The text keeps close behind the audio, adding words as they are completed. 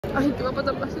Ay, ¿qué va a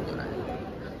pasar la señora?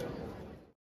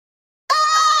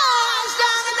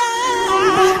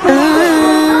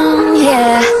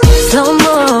 Yeah, slow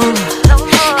mo.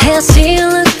 Has she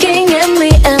looking at me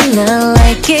and I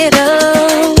like it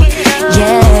all.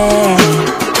 Yeah,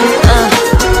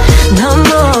 no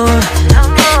more.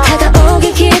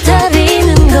 다가오길 기다리는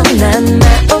건 난 my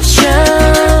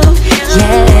option.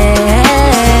 Yeah,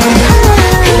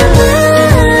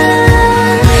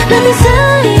 난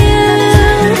desire.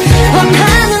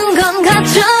 원하는 건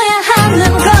가져야 하는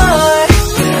걸.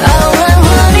 All I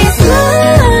want is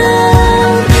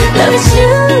love. Love is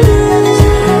you.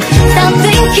 Stop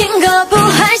thinking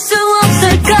거부할 수 없을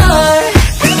걸.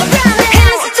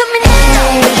 Hands to me now.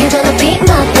 You don't beat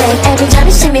my brain. Every time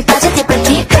you see me 빠져 deeper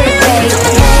deeper.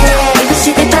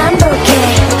 ABCD 반복해.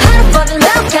 하루번은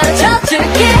love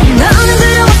가르쳐줄게. 너는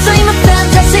들어왔어 in my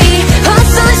fantasy.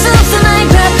 헛소리 수 없어 나의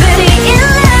gravity. In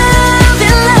love,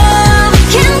 in love.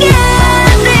 Can't get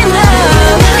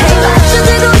enough. Hey,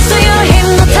 맞춰들고 있어 you're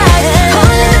hypnotized.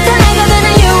 홀린 듯한 내가 되는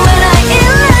you and I.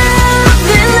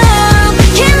 In love,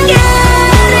 can't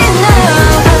get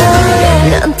enough.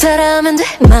 넌 따라하면 돼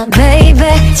my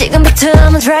baby. 지금부터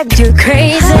I'ma drive you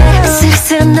crazy.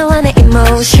 쓸쓸한 너와 내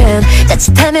emotion.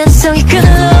 짜릿하면 성이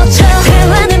끊어져.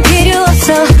 대화는 필요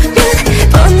없어.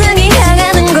 본능이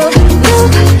향하는 곳.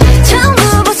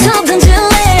 전부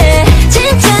벗어던질래.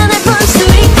 진짜 날 볼 수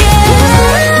있게.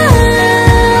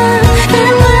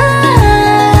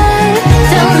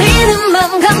 떨리는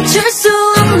맘 감출 수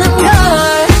없는 걸.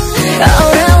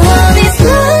 All I want is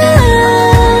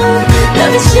love.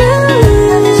 Love is you.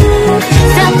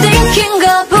 Stop thinking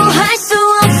거부할 수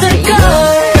없을 걸.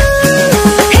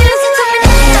 Hands to me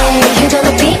now. You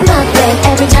don't beat my brain.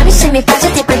 Every time you see me 빠져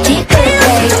deeper deeper.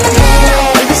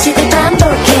 ABCD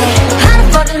반복해.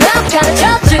 하루번은 love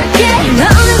가르쳐줄게.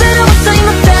 너는 들어왔어 in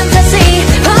my fantasy.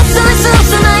 헛소리 수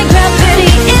없어 나의 gravity.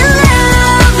 In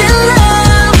love, in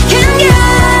love. Can't get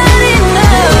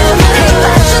enough. Hey,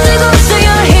 맞춰들고 있어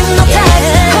you're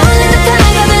hypnotized. 홀린 듯한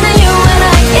내가 되는 you and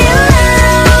I. In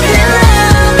love, in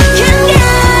love. Can't get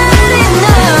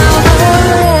enough.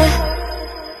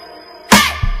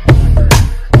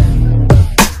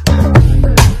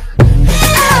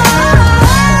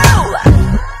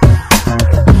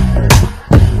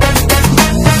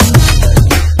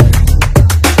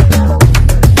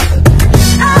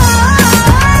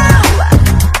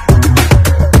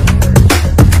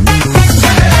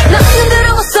 너는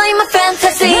들어왔어 in my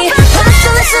fantasy.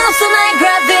 맞춰낼 수 없어 나의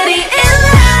gravity. In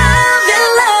love, in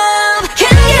love.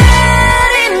 Can't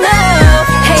get enough.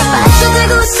 Hey,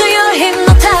 맞춰들고 있어 you're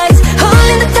hypnotized.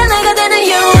 홀린 듯한 내가 되는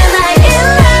you and I. In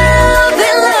love,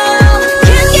 in love.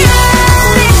 Can't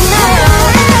get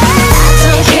enough. I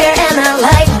don't care and I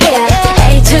like it.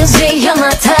 A to Z you're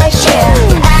my type. Yeah,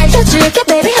 알려줄게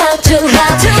baby how to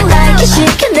like it.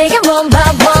 시켜 내게 one by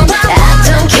one. I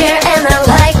don't care and I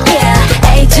like it.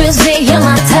 A to Z you're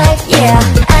my type. Yeah,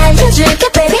 알려줄게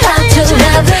baby